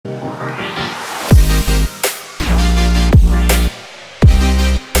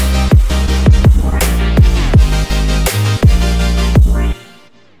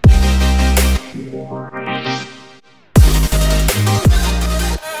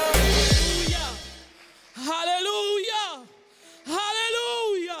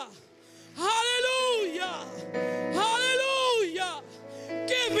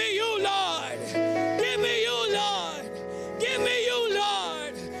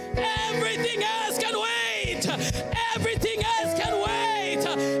Everything else can wait. Everything else can wait.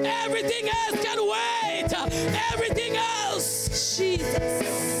 Everything else can wait. Everything else.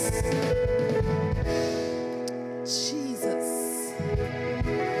 Jesus. Jesus.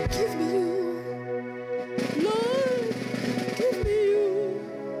 Give me you. Lord, give me you.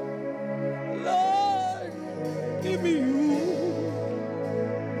 Lord, give me you.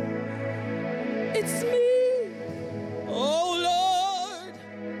 It's me. Oh Lord,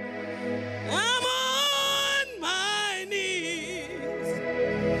 I'm on my knees,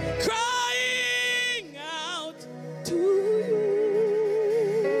 crying out to you.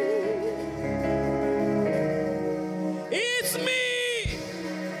 It's me,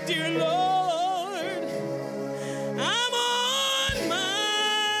 dear Lord, I'm on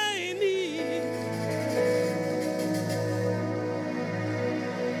my knees.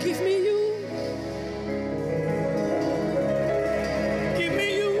 Give me you.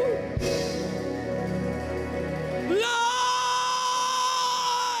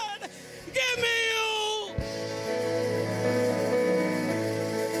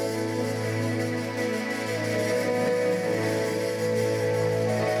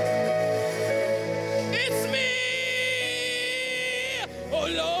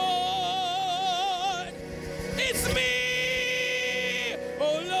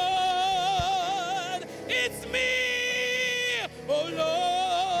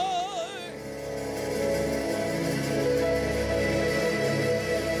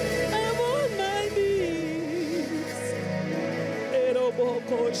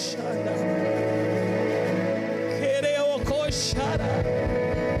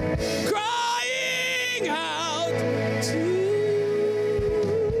 Crying out to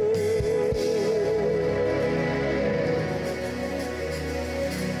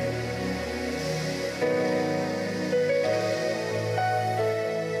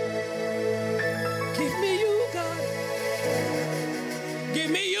give me you, God. Give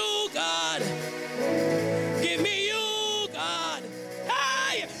me you, God. Give me you, God.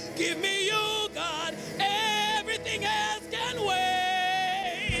 Hey, give me you, God. Everything else can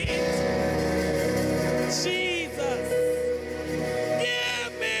wait. Jesus,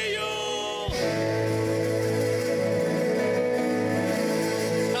 give me you.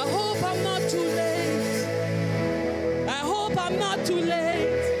 I hope I'm not too late. I hope I'm not too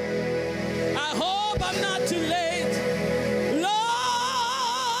late. I hope I'm not too late. Lord,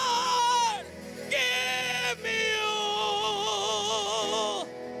 give me you.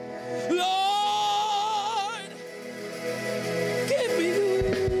 Lord, give me you.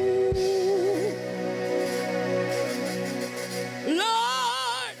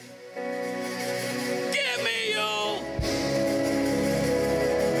 Lord, give me you.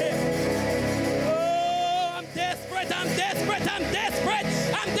 Oh, I'm desperate, I'm desperate, I'm desperate,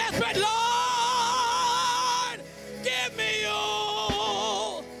 I'm desperate. Lord, give me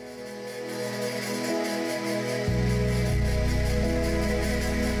you.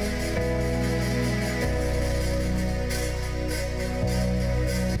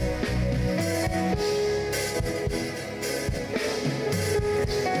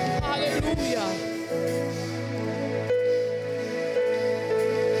 Hallelujah.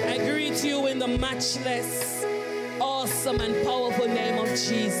 I greet you in the matchless, awesome, and powerful name of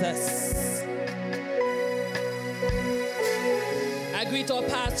Jesus. I greet our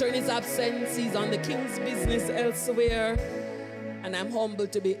pastor in his absence. He's on the King's business elsewhere. And I'm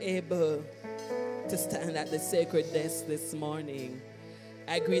humbled to be able to stand at the sacred desk this morning.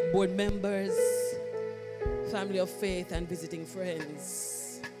 I greet board members, family of faith, and visiting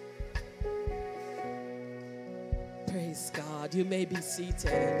friends. Praise God. You may be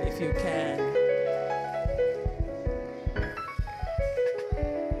seated if you can.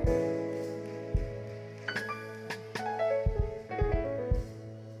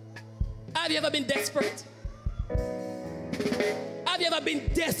 Have you ever been desperate? Have you ever been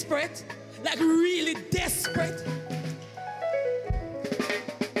desperate? Like really desperate?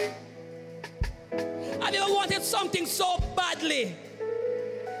 Have you ever wanted something so badly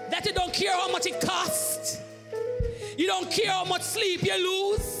that you don't care how much it costs? You don't care how much sleep you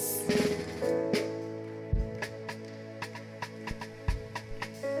lose?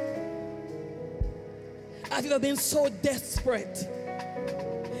 Have you ever been so desperate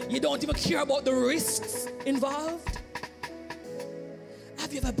you don't even care about the risks involved?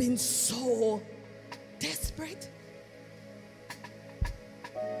 Have you ever been so desperate?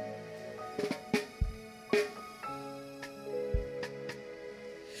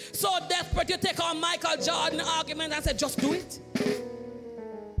 So desperate you take on Michael Jordan argument and say, just do it?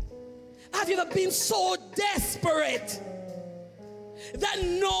 Have you ever been so desperate that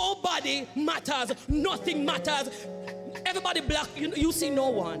nobody matters, nothing matters. Everybody black, you see no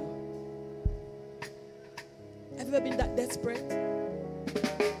one. Have you ever been that desperate?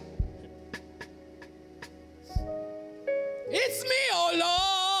 It's me, oh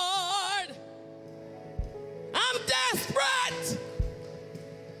Lord. I'm desperate.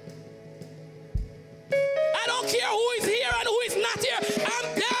 I don't care who is here and who is not here.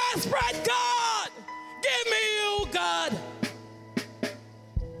 I'm desperate, God. Give me you, God.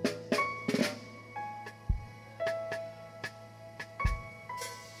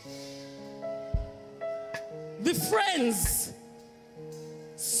 The friends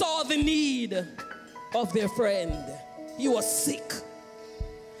saw the need of their friend. He was sick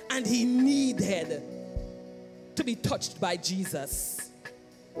and he needed to be touched by Jesus.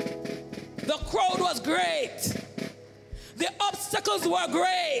 The crowd was great. The obstacles were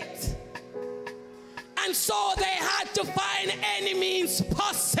great. And so they had to find any means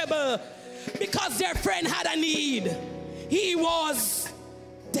possible because their friend had a need. He was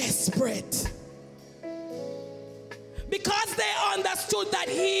desperate. Because they understood that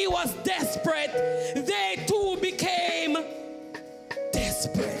he was desperate, they too became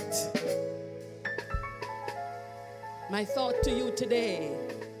desperate. My thought to you today,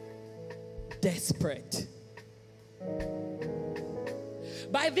 desperate.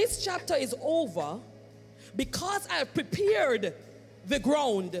 By this chapter is over, because I have prepared the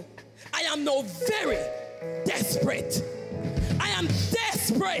ground, I am now very desperate. I am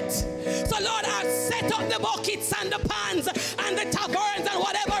desperate. So Lord, I've set up the buckets and the pans and the taverns and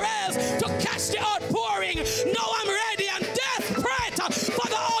whatever else to catch the outpouring. Now I'm ready. I'm desperate for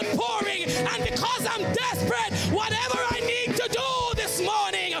the outpouring. And because I'm desperate, whatever I need to do this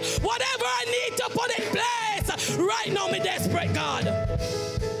morning, whatever I need to put in place, right now I'm desperate, God.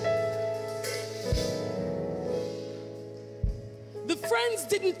 The friends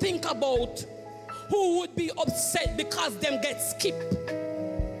didn't think about who would be upset because them get skipped.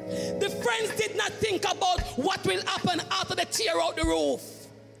 The friends did not think about what will happen after they tear out the roof.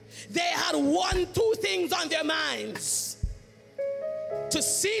 They had two things on their minds: to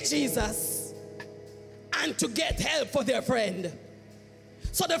see Jesus and to get help for their friend.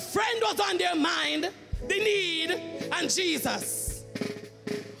 So the friend was on their mind, the need, and Jesus.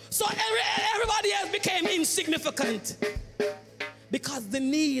 So everybody else became insignificant. Because the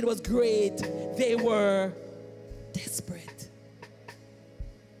need was great, they were desperate.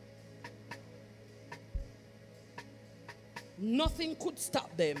 Nothing could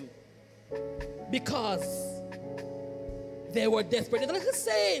stop them because they were desperate. There's a little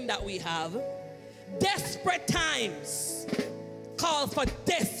saying that we have: desperate times call for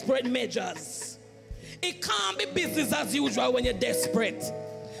desperate measures. It can't be business as usual when you're desperate.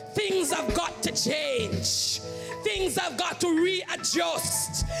 Things have got to change. Things have got to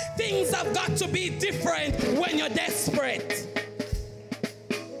readjust. Things have got to be different when you're desperate.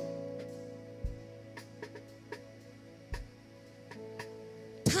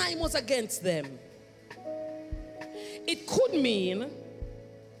 Time was against them. It could mean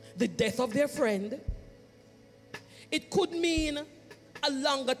the death of their friend. It could mean a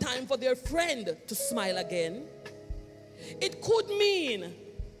longer time for their friend to smile again. It could mean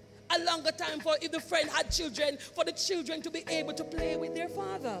a longer time for, if the friend had children, for the children to be able to play with their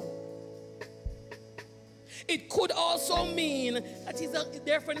father. It could also mean that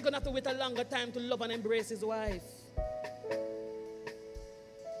their friend is going to have to wait a longer time to love and embrace his wife.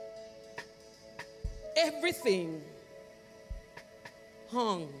 Everything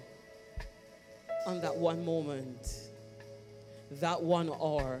hung on that one moment, that 1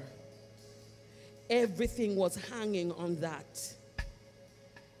 hour. Everything was hanging on that.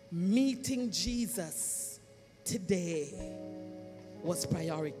 Meeting Jesus today was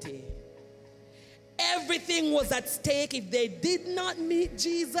priority. Everything was at stake. If they did not meet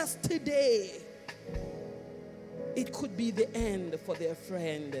Jesus today, it could be the end for their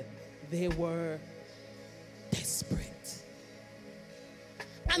friend. They were desperate.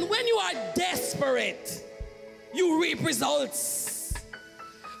 And when you are desperate, you reap results.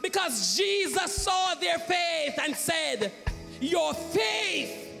 Because Jesus saw their faith and said, your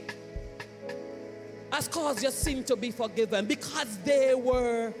faith has caused your sin to be forgiven, because they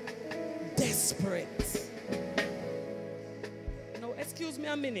were desperate. Now, excuse me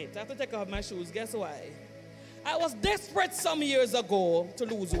a minute. I have to take off my shoes. Guess why? I was desperate some years ago to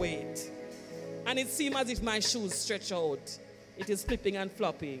lose weight. And it seemed as if my shoes stretch out. It is flipping and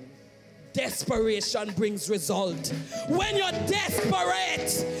flopping. Desperation brings result. When you're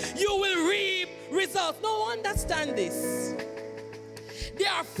desperate, you will reap results. Now, understand this. There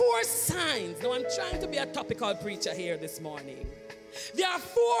are 4 signs. Now, I'm trying to be a topical preacher here this morning. There are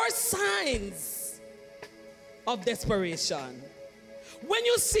 4 signs of desperation. When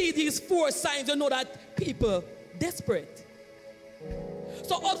you see these 4 signs, you know that people desperate.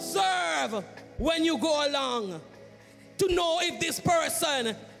 So observe when you go along to know if this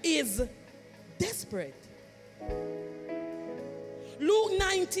person is desperate. Luke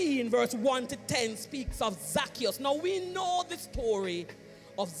 19 verse 1 to 10 speaks of Zacchaeus. Now we know the story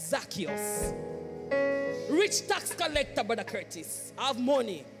of Zacchaeus. Rich tax collector, Brother Curtis, have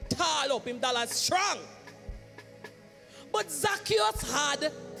money, tall up him, dollar strong. But Zacchaeus had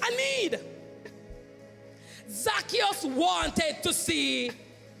a need. Zacchaeus wanted to see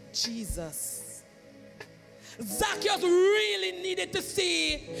Jesus. Zacchaeus really needed to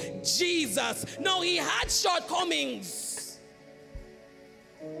see Jesus. Now he had shortcomings.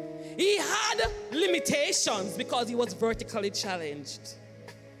 He had limitations because he was vertically challenged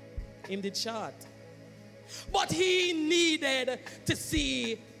in the chart. But he needed to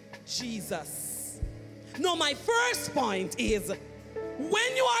see Jesus. Now my first point is,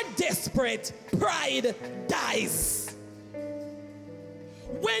 when you are desperate, pride dies.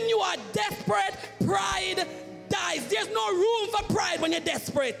 When you are desperate, pride dies. There's no room for pride when you're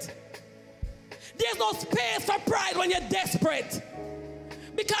desperate. There's no space for pride when you're desperate.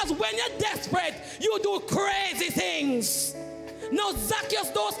 Because when you're desperate, you do crazy things. Now Zacchaeus,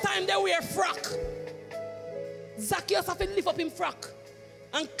 those times they wear frock. Zacchaeus have to lift up his frock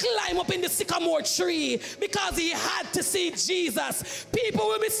and climb up in the sycamore tree because he had to see Jesus. People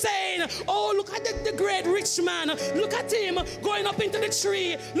will be saying, oh, look at the great rich man. Look at him going up into the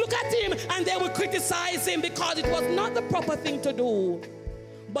tree. Look at him. And they will criticize him because it was not the proper thing to do.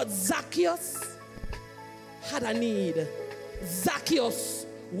 But Zacchaeus had a need. Zacchaeus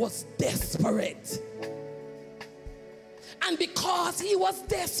was desperate. And because he was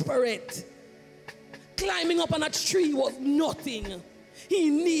desperate, climbing up on a tree was nothing. He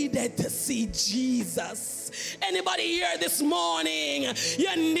needed to see Jesus. Anybody here this morning?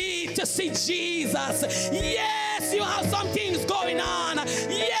 You need to see Jesus. Yes, you have some things going on.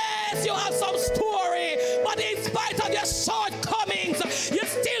 Yes, you have some story. But in spite of your shortcomings, you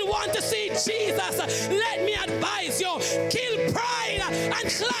still want to see Jesus. Let me advise you, kill pride and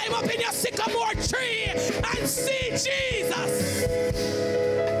climb up in your sycamore tree and see Jesus.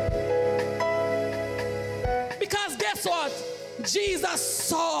 Because guess what? Jesus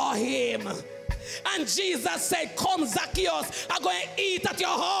saw him. And Jesus said, come Zacchaeus, I'm going to eat at your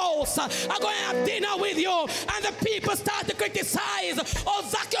house. I'm going to have dinner with you. And the people start to criticize. Oh,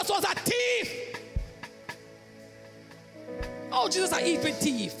 Zacchaeus was a thief. Oh, Jesus, I eat with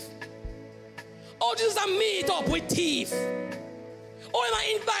thief. Oh, Jesus, I meet up with thief. Oh, am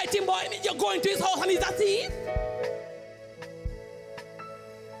I inviting boy? You're going to his house and he's a thief?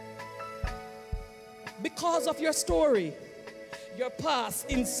 Because of your story, your past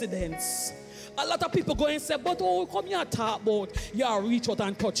incidents, a lot of people go and say, but oh, come here talk about, yeah, reach out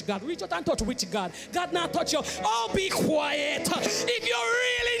and touch God. Reach out and touch which God? God not touch you. Oh, be quiet. If you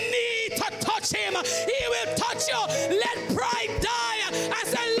really need to touch him, he will touch you. Let pride die and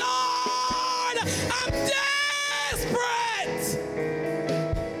say, Lord, I'm desperate.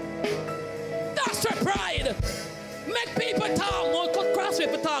 That's your pride. Make people talk. Don't cross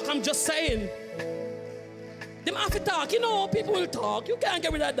people talk. I'm just saying. Them have to talk. You know, people will talk. You can't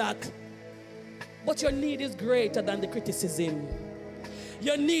get rid of that. But your need is greater than the criticism.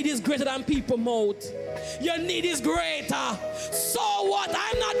 Your need is greater than people mouth. Your need is greater. So what?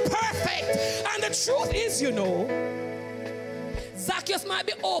 I'm not perfect. And the truth is, you know, Zacchaeus might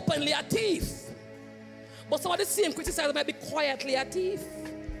be openly a thief. But some of the same criticizers might be quietly a thief.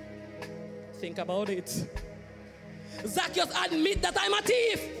 Think about it. Zacchaeus admit that I'm a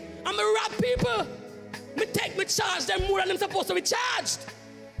thief. I'm a rob people. Me charge them more than I'm supposed to be charged.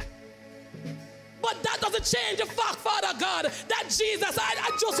 But that doesn't change the fact, Father God, that Jesus, I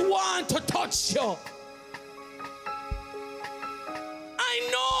just want to touch you. I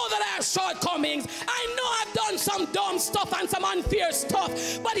know that I have shortcomings. I know I've done some dumb stuff and some unfair stuff.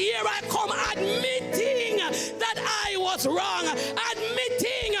 But here I come admitting that I was wrong.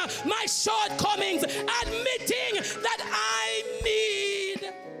 Admitting my shortcomings. Admitting that I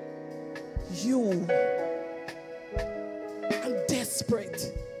need you. I'm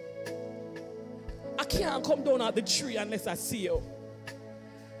desperate. I can't come down out the tree unless I see you.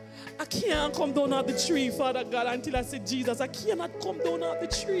 I can't come down out the tree, Father God, until I see Jesus. I cannot come down out the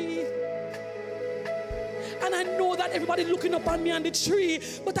tree. And I know that everybody looking up on me on the tree,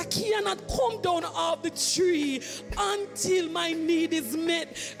 but I cannot come down off the tree until my need is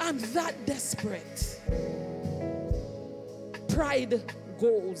met. I'm that desperate. Pride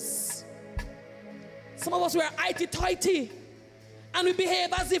goes. Some of us were itty-tighty. And we behave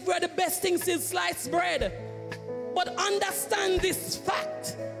as if we're the best thing since sliced bread. But understand this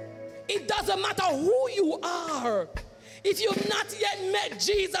fact. It doesn't matter who you are. If you've not yet met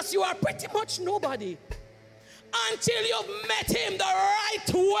Jesus, you are pretty much nobody. Until you've met him the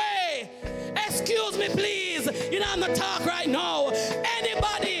right way. Excuse me, please. You know, I'm not talking right now.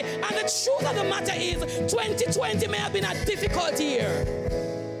 Anybody. And the truth of the matter is, 2020 may have been a difficult year.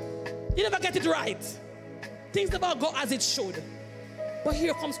 You never get it right. Things never go as it should. But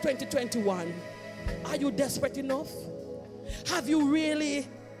here comes 2021. Are you desperate enough? Have you really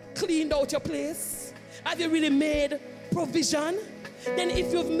cleaned out your place? Have you really made provision? Then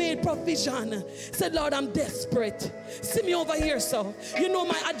if you've made provision, say, Lord, I'm desperate. See me over here, sir. You know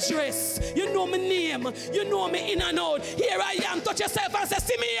my address. You know my name. You know me in and out. Here I am. Touch yourself and say,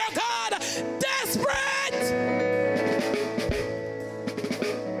 see me here, God. Desperate.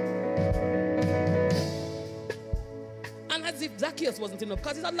 And as if Zacchaeus wasn't enough,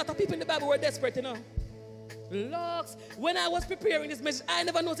 because there's a lot of people in the Bible who were desperate, you know. Lord, when I was preparing this message, I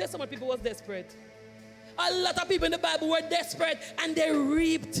never noticed so many people was desperate. A lot of people in the Bible were desperate and they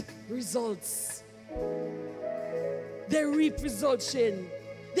reaped results. They reaped results, Shane.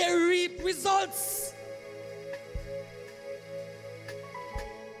 They reaped results.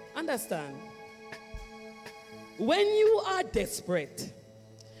 Understand? When you are desperate,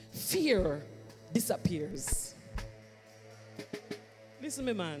 fear disappears. Listen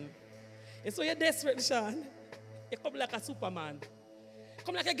to me, man. And so you're desperate, Sean. You come like a Superman.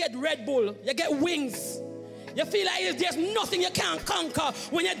 Come like you get Red Bull. You get wings. You feel like there's nothing you can't conquer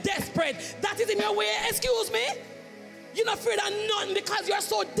when you're desperate. That is in your way. Excuse me? You're not afraid of none because you're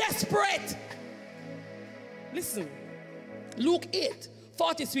so desperate. Listen. Luke 8,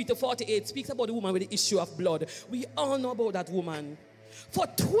 43 to 48 speaks about the woman with the issue of blood. We all know about that woman. For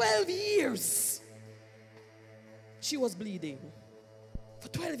 12 years, she was bleeding. For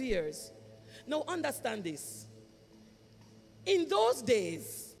 12 years. Now understand this. In those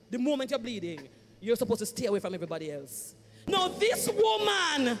days, the moment you're bleeding, you're supposed to stay away from everybody else. Now this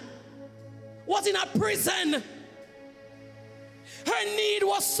woman was in a prison. Her need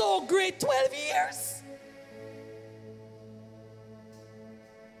was so great, 12 years.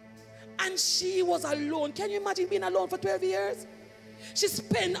 And she was alone. Can you imagine being alone for 12 years? She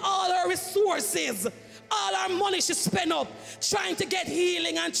spent all her resources, all her money she spent up trying to get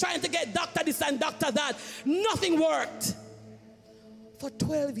healing and trying to get doctor this and doctor that. Nothing worked. For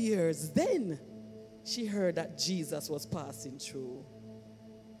 12 years, then she heard that Jesus was passing through.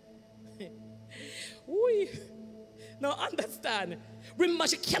 Now understand, remember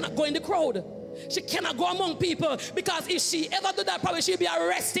she cannot go in the crowd. She cannot go among people because if she ever did that, probably she'd be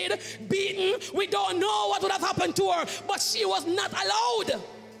arrested, beaten. We don't know what would have happened to her, but she was not allowed.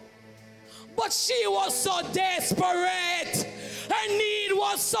 But she was so desperate. Her need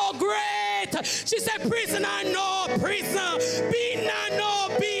was so great. She said, prisoner, no prisoner. Beatener, no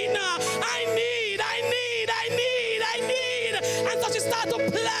beatener. I need. And so she started to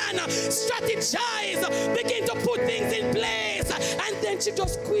plan, strategize, begin to put things in place. And then she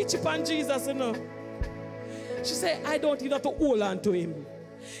just quit upon Jesus, you know. She said, I don't even have to hold on to him.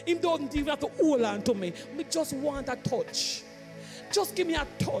 He don't even have to hold on to me. Me just want a touch. Just give me a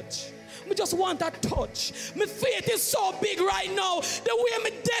touch. Me just want a touch. My faith is so big right now. The way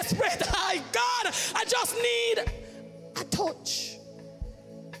I'm desperate. My God, I just need a touch.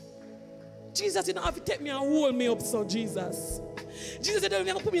 Jesus didn't have to take me and hold me up, so Jesus. Jesus said, don't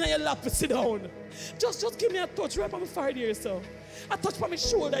even put me in your lap to sit down. Just give me a touch right from my forehead here, so. A touch from my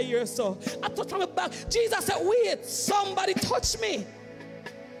shoulder here, so. A touch from my back. Jesus said, wait, somebody touch me.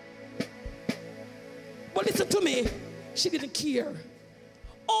 But listen to me, she didn't care.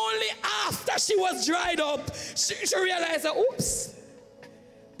 Only after she was dried up, she realized that, oops,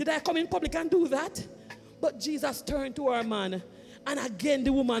 did I come in public and do that? But Jesus turned to her, man, and again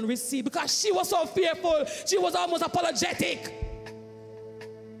the woman received, because she was so fearful, she was almost apologetic.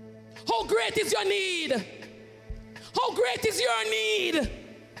 How great is your need? How great is your need?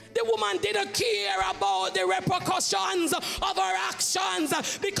 The woman didn't care about the repercussions of her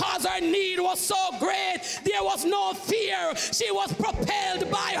actions because her need was so great. There was no fear. She was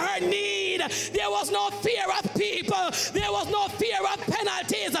propelled by her need. There was no fear of people. There was no fear of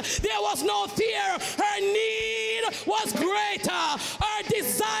penalties. There was no fear. Her need was greater. Her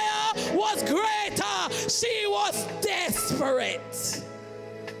desire was greater. She was desperate.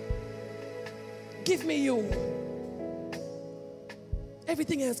 Give me you.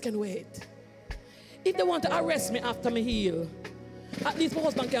 Everything else can wait. If they want to arrest me after me heal, at least my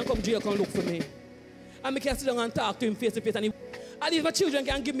husband can come to jail and look for me. And I can sit down and talk to him face to face. And at least my children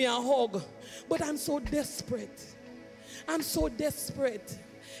can give me a hug. But I'm so desperate. I'm so desperate.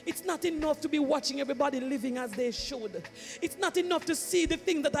 It's not enough to be watching everybody living as they should. It's not enough to see the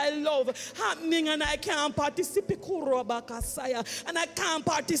thing that I love happening and I can't participate. And I can't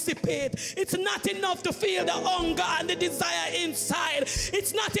participate. It's not enough to feel the hunger and the desire inside.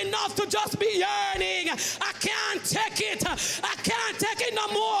 It's not enough to just be yearning. I can't take it. I can't take it no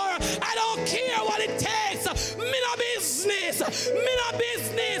more. I don't care what it takes. Me no business. Me no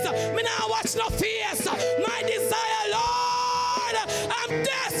business. Me no watch no face. My desire, Lord, I'm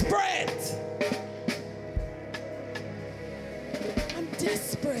desperate. I'm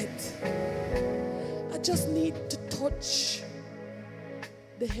desperate. I just need to touch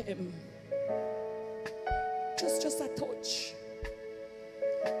the hem. Just a touch.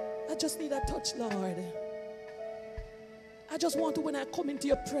 I just need a touch, Lord. I just want to, when I come into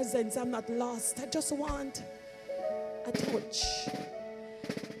your presence, I'm not lost. I just want a touch.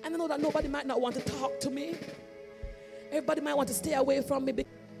 And I know that nobody might not want to talk to me. Everybody might want to stay away from me.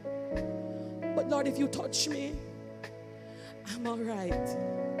 But Lord, if you touch me, I'm all right.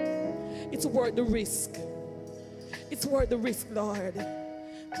 It's worth the risk. It's worth the risk, Lord,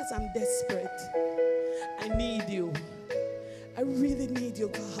 because I'm desperate. I need you. I really need you,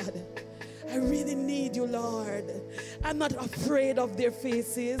 God. I really need you, Lord. I'm not afraid of their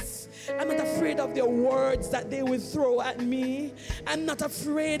faces. I'm not afraid of their words that they will throw at me. I'm not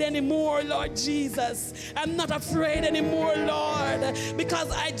afraid anymore, Lord Jesus. I'm not afraid anymore, Lord, because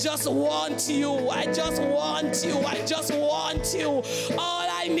I just want you. I just want you. I just want you. All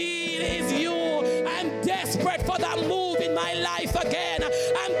I need is you. I'm desperate for that move in my life again.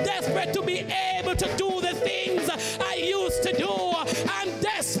 I'm desperate to be able to do the things I used to do. I'm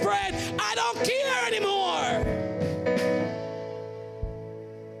desperate. I don't care anymore.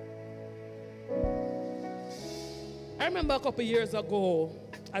 I remember a couple years ago,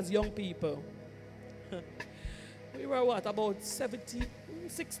 as young people, we were what, about 16,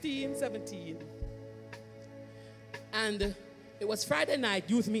 17. And it was Friday night,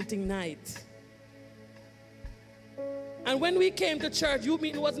 youth meeting night. And when we came to church, youth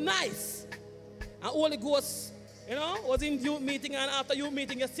meeting was nice. And Holy Ghost, was in youth meeting, and after youth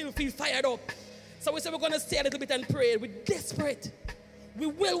meeting, you still feel fired up. So we said we're going to stay a little bit and pray. We're desperate. We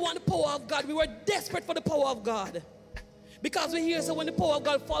will want the power of God. We were desperate for the power of God. Because we hear, so when the power of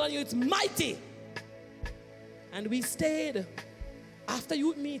God falls on you, it's mighty. And we stayed after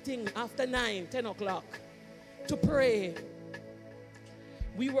youth meeting, after 9, 10 o'clock, to pray.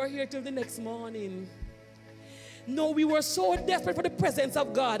 We were here till the next morning. No, we were so desperate for the presence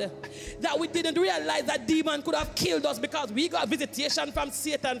of God that we didn't realize that demon could have killed us because we got visitation from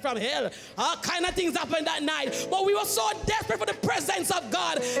Satan, from hell. All kind of things happened that night. But we were so desperate for the presence of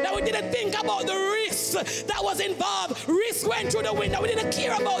God that we didn't think about the risk that was involved. Risk went through the window. We didn't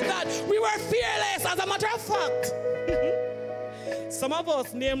care about that. We were fearless, as a matter of fact. Some of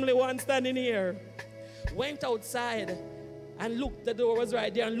us, namely one standing here, went outside and looked, the door was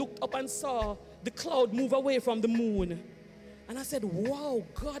right there, and looked up and saw the cloud move away from the moon. And I said, wow,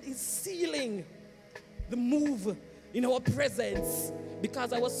 God is sealing the move in our presence,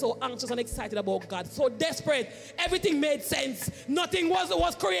 because I was so anxious and excited about God, so desperate. Everything made sense. Nothing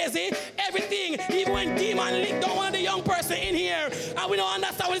was crazy. Everything, even when demon licked down one of the young person in here, and we don't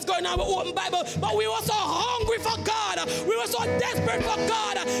understand what is going on with open Bible, but we were so hungry for God. We were so desperate for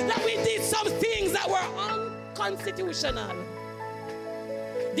God that we did some things that were unconstitutional.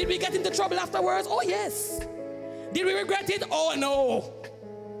 Did we get into trouble afterwards? Oh, yes. Did we regret it? Oh, no.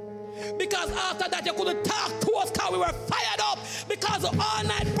 Because after that, you couldn't talk to us because we were fired up. Because all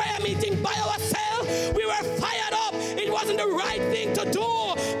night prayer meeting by ourselves, we were fired up. It wasn't the right thing to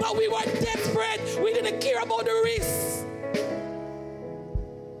do, but we were desperate. We didn't care about the risk.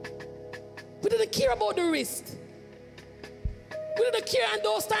 We didn't care about the risk. We didn't care, and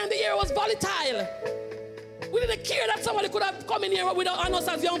those times the air was volatile. We didn't care that somebody could have come in here without us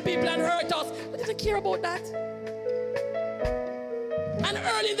as young people and hurt us. We didn't care about that. And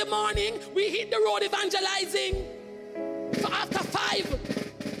early in the morning, we hit the road evangelizing. So after 5,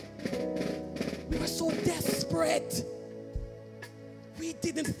 we were so desperate. We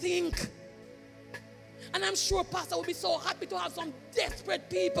didn't think. And I'm sure Pastor would be so happy to have some desperate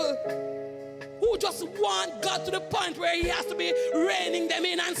people who just want God to the point where he has to be reining them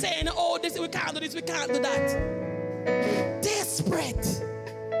in and saying, oh, this, we can't do this, we can't do that. Desperate.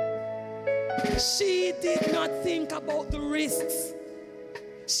 She did not think about the risks.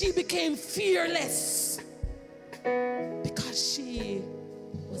 She became fearless because she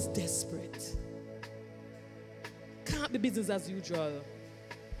was desperate. Can't be business as usual.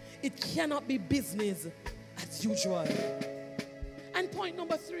 It cannot be business as usual. And point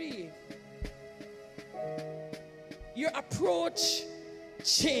number 3. your approach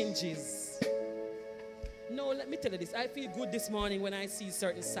changes. No, let me tell you this. I feel good this morning when I see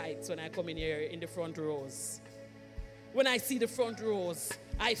certain sights when I come in here in the front rows. When I see the front rows,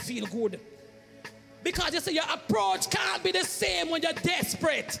 I feel good. Because you see, your approach can't be the same when you're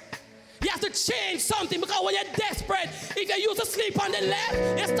desperate. You have to change something, because when you're desperate, if you used to sleep on the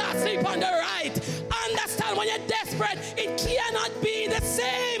left, you start sleep on the right. Understand, when you're desperate, it cannot be the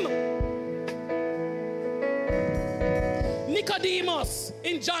same. Nicodemus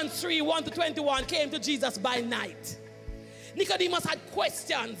in John 3, 1-21 came to Jesus by night. Nicodemus had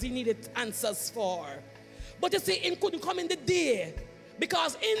questions he needed answers for. But you see, he couldn't come in the day,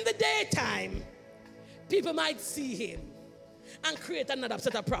 because in the daytime, people might see him and create another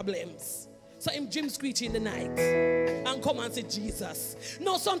set of problems. So him dream screechy in the night and come and see Jesus.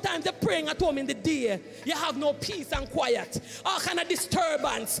 No, sometimes you're praying at home in the day, you have no peace and quiet, all kind of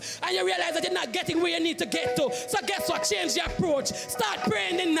disturbance, and you realize that you're not getting where you need to get to. So guess what? Change your approach. Start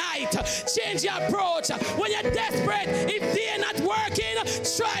praying in the night. Change your approach. When you're desperate, if day not working,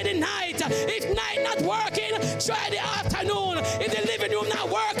 try the night. If night not working, try the afternoon. If the living room not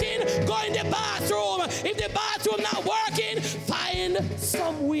working, go in the bathroom. If the bathroom not working, find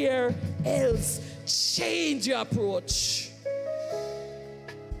somewhere else. Change your approach.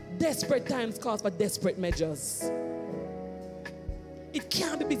 Desperate times cause for desperate measures. It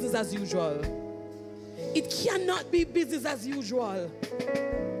can't be business as usual. It cannot be business as usual.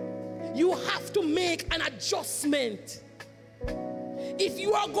 You have to make an adjustment. If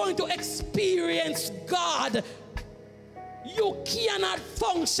you are going to experience God, you cannot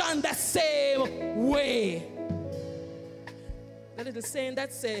function the same way. That is the saying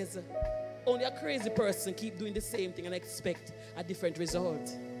that says, only a crazy person keep doing the same thing and expect a different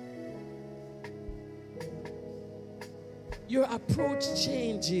result. Your approach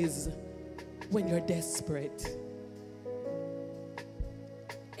changes when you're desperate.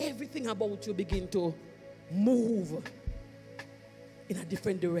 Everything about you begin to move in a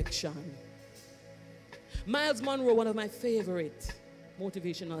different direction. Miles Monroe, one of my favorite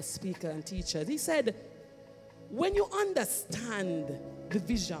motivational speakers and teachers, he said, when you understand the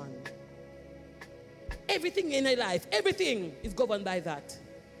vision, everything in your life, everything is governed by that.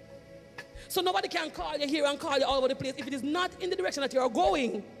 So nobody can call you here and call you all over the place. If it is not in the direction that you are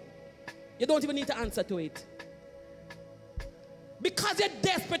going, you don't even need to answer to it. Because you're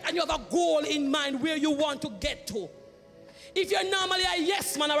desperate and you have a goal in mind where you want to get to. If you're normally a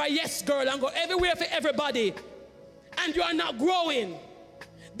yes man or a yes girl and go everywhere for everybody, and you are not growing,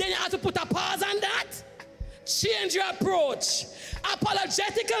 then you have to put a pause on that. Change your approach.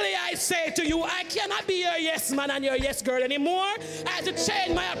 Apologetically, I say to you, I cannot be your yes man and your yes girl anymore. I have to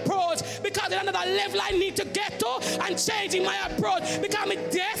change my approach because there's another level I need to get to, and changing my approach because I'm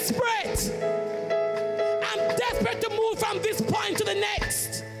desperate. I'm desperate to move from this point to the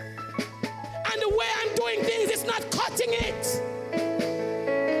next. And the way I'm doing things is not cutting it.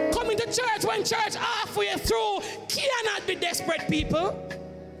 Coming to church when church halfway through cannot be desperate, people.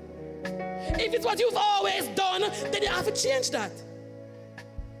 If it's what you've always done, then you have to change that.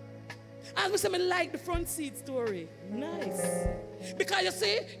 As we say, I like the front seat story. Nice. Because you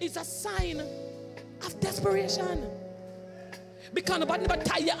see, it's a sign of desperation. Because nobody never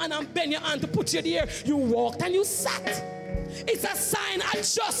tie your hand and bend your hand to put you there. You walked and you sat. It's a sign,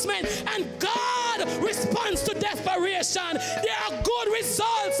 adjustment, and God responds to desperation. There are good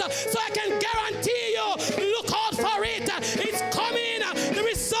results, so I can guarantee you, look out for it. It's coming. The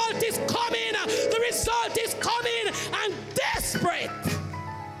result is coming. The result is coming. I'm desperate.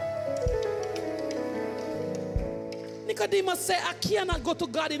 Nicodemus said, I cannot go to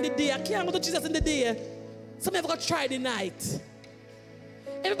God in the day. I can't go to Jesus in the day. Some have got to try the night.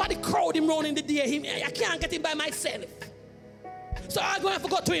 Everybody crowd him around in the day. I can't get him by myself. So I'm going to have to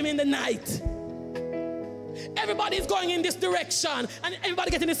go to him in the night. Everybody is going in this direction and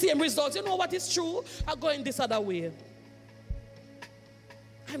everybody getting the same results. You know what is true? I'm going this other way.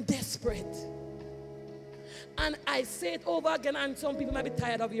 I'm desperate. And I say it over again, and some people might be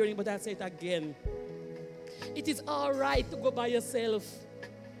tired of hearing it, but I'll say it again. It is all right to go by yourself.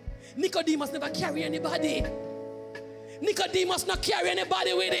 Nicodemus never carry anybody. Nicodemus not carry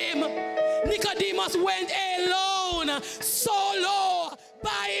anybody with him. Nicodemus went alone, solo,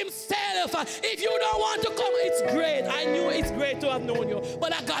 by himself. If you don't want to come, it's great. I knew it's great to have known you,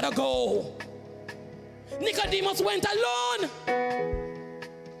 but I gotta go. Nicodemus went alone.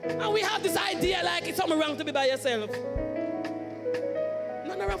 And we have this idea like it's something wrong to be by yourself.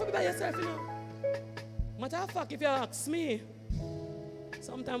 Nothing wrong to be by yourself, you know. Matter of fact, if you ask me,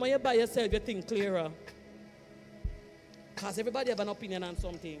 sometimes when you're by yourself, you think clearer. Because everybody have an opinion on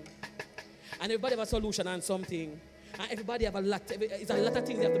something. And everybody have a solution on something. And everybody have a lot. It's a lot of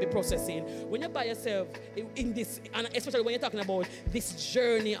things you have to be processing. When you're by yourself in this, and especially when you're talking about this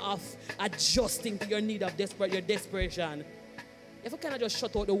journey of adjusting to your need of your desperation, if you kind of just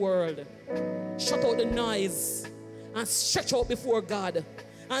shut out the world, shut out the noise, and stretch out before God,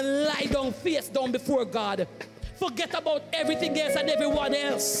 and lie down, face down before God. Forget about everything else and everyone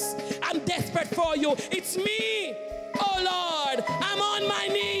else. I'm desperate for you. It's me. Oh Lord, I'm on my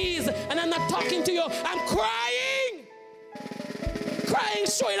knees and I'm not talking to you. I'm crying. Crying,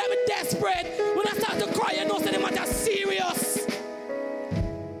 showing I'm desperate. When I start to cry, you know that the matter serious.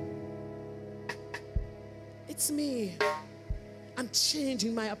 It's me. I'm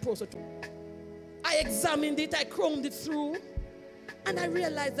changing my approach. I examined it, I combed it through, and I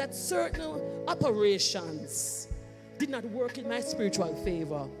realized that certain operations did not work in my spiritual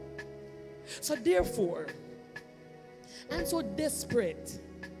favor. So therefore, I'm so desperate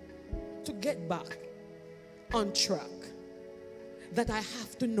to get back on track that I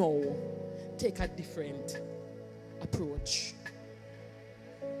have to now take a different approach.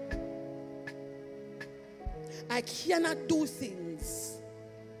 I cannot do things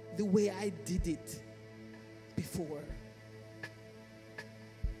the way I did it before.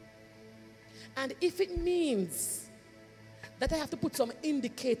 And if it means that I have to put some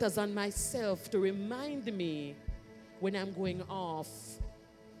indicators on myself to remind me when I'm going off,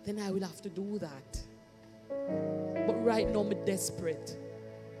 then I will have to do that. But right now, I'm desperate.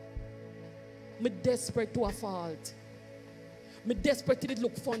 I'm desperate to a fault. I'm desperate till it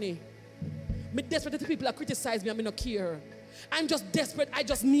look funny. I'm desperate that people are criticize me and I don't care. I'm just desperate. I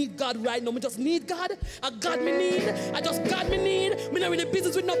just need God right now. I just need God. I God me need. I just God me need. I'm not really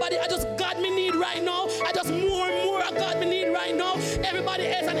business with nobody. I just God me need right now. I just more and more I God me need right now. Everybody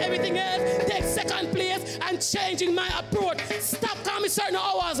else and everything else take second place and changing my approach. Stop calling me certain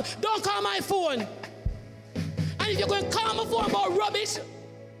hours. Don't call my phone. And if you're going to call my phone about rubbish,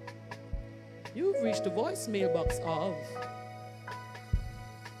 you've reached the voicemail box of.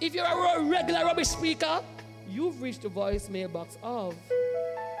 If you're a regular rubbish speaker, you've reached the voicemail box of.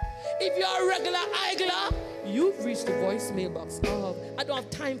 If you're a regular idler, you've reached the voicemail box of. I don't have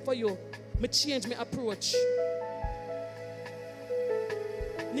time for you. I change my approach.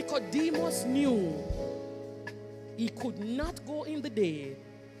 Nicodemus knew he could not go in the day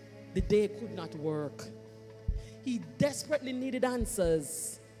could not work. He desperately needed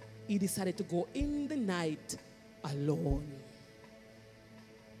answers. He decided to go in the night alone.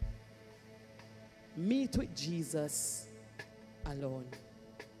 Meet with Jesus alone.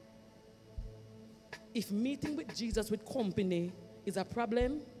 If meeting with Jesus with company is a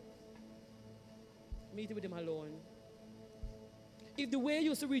problem, meet with him alone. If the way you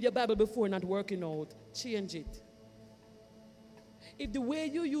used to read your Bible before not working out, change it. If the way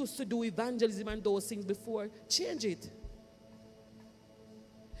you used to do evangelism and those things before, change it.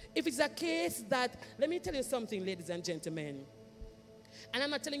 If it's a case that, let me tell you something, ladies and gentlemen. And I'm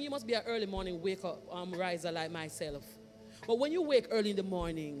not telling you must be an early morning wake up, riser like myself. But when you wake early in the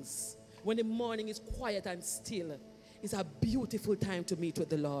mornings, when the morning is quiet and still, it's a beautiful time to meet with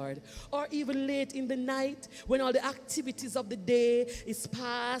the Lord. Or even late in the night, when all the activities of the day is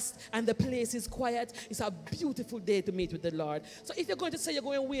past and the place is quiet, it's a beautiful day to meet with the Lord. So if you're going to say you're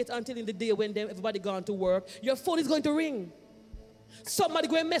going to wait until in the day when everybody gone to work, your phone is going to ring. Somebody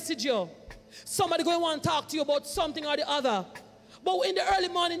going to message you. Somebody going to want to talk to you about something or the other. But in the early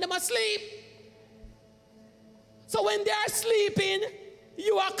morning, they must sleep. So when they are sleeping,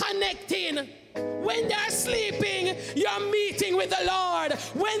 you are connecting. When they are sleeping, you are meeting with the Lord.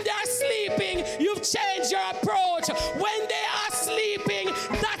 When they are sleeping, you've changed your approach. When they are sleeping,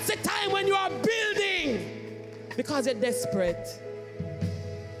 that's the time when you are building. Because you're desperate.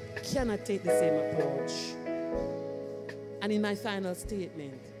 You cannot take the same approach. And in my final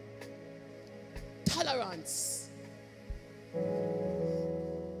statement, tolerance.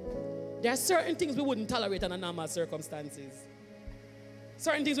 There are certain things we wouldn't tolerate under normal circumstances.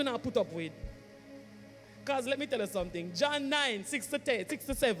 Certain things we not put up with. Because let me tell you something. John 9, 6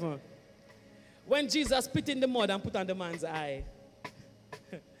 to 7. When Jesus spit in the mud and put on the man's eye.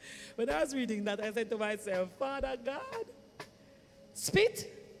 When I was reading that, I said to myself, Father God,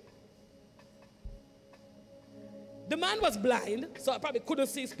 spit? The man was blind, so I probably couldn't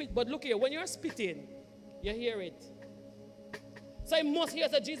see spit. But look here, when you're spitting, you hear it. So he must hear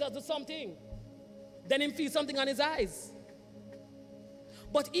that Jesus do something. Then him feel something on his eyes.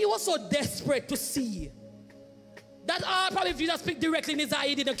 But he was so desperate to see that probably if Jesus speak directly in his eye,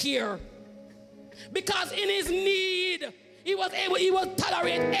 he didn't care. Because in his need, he would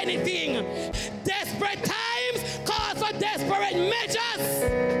tolerate anything. Desperate times call for desperate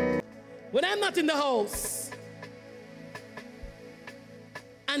measures. When I'm not in the house,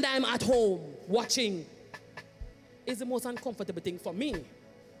 and I'm at home watching, is the most uncomfortable thing for me.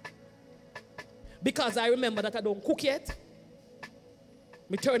 Because I remember that I don't cook yet.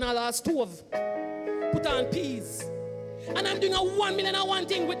 Me turn on our stove, put on peas, and I'm doing a 1,000,001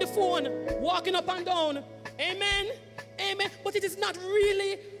 thing with the phone, walking up and down. Amen, amen. But it is not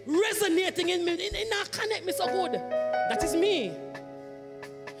really resonating in me. It not connect me so good. That is me.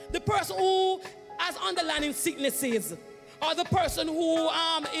 The person who has underlying sicknesses, or the person who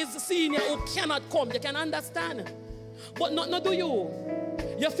is senior who cannot come, you can understand. But not do you.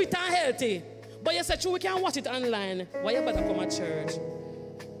 You're fit and healthy. But you said, we can watch it online. Why you better come at church?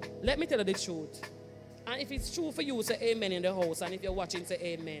 Let me tell you the truth. And if it's true for you, say amen in the house. And if you're watching, say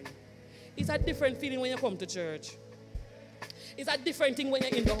amen. It's a different feeling when you come to church. It's a different thing when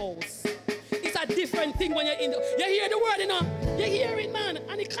you're in the house. It's a different thing when you're in the... You hear the word, you know? You hear it, man.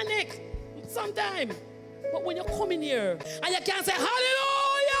 And it connects sometimes. But when you come in here, and you can't say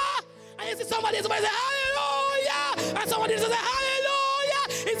hallelujah, and you see somebody say hallelujah, and somebody says hallelujah,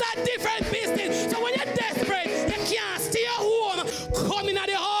 it's a different business. So when you're desperate, you can't stay at home. Come in at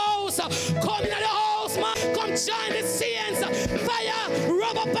the house. Come in at the house, man. Come join the saints. Fire,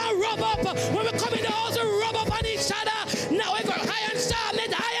 rub up and rub up. When we come in the house, we rub up on each other. Now we go iron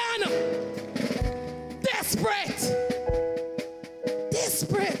sharpened iron. Desperate.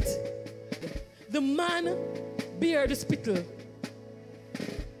 Desperate. The man bear the spittle.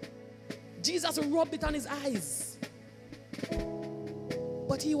 Jesus rubbed it on his eyes.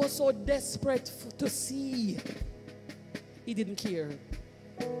 But he was so desperate to see. He didn't care.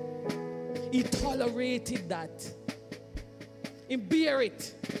 He tolerated that. He bear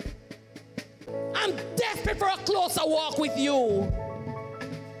it. I'm desperate for a closer walk with you.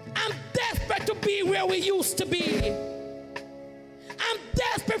 I'm desperate to be where we used to be. I'm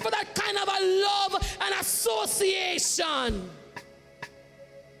desperate for that kind of a love and association.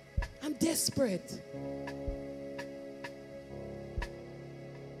 I'm desperate.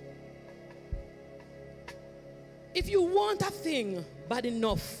 If you want a thing bad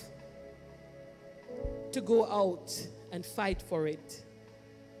enough to go out and fight for it,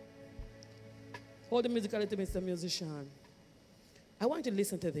 hold the music a little, Mr. Musician. I want you to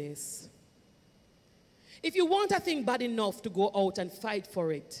listen to this. If you want a thing bad enough to go out and fight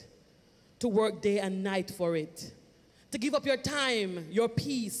for it, to work day and night for it, to give up your time, your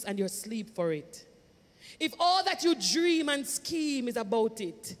peace, and your sleep for it, if all that you dream and scheme is about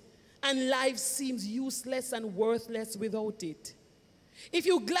it, and life seems useless and worthless without it, if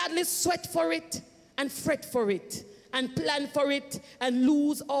you gladly sweat for it and fret for it and plan for it and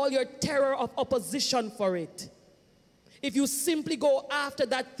lose all your terror of opposition for it, if you simply go after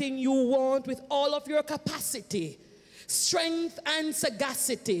that thing you want with all of your capacity, strength and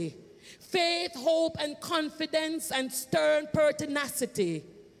sagacity, faith, hope and confidence and stern pertinacity,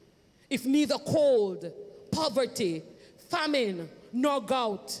 if neither cold, poverty, famine, nor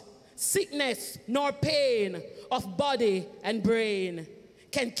gout, sickness nor pain of body and brain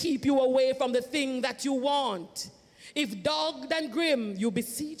can keep you away from the thing that you want, if dogged and grim you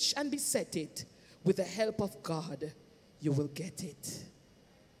beseech and beset it, with the help of God you will get it.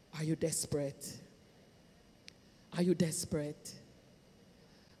 Are you desperate? Are you desperate?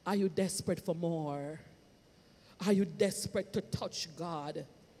 Are you desperate for more? Are you desperate to touch God?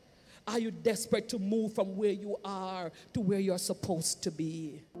 Are you desperate to move from where you are to where you're supposed to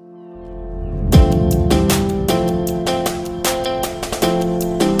be?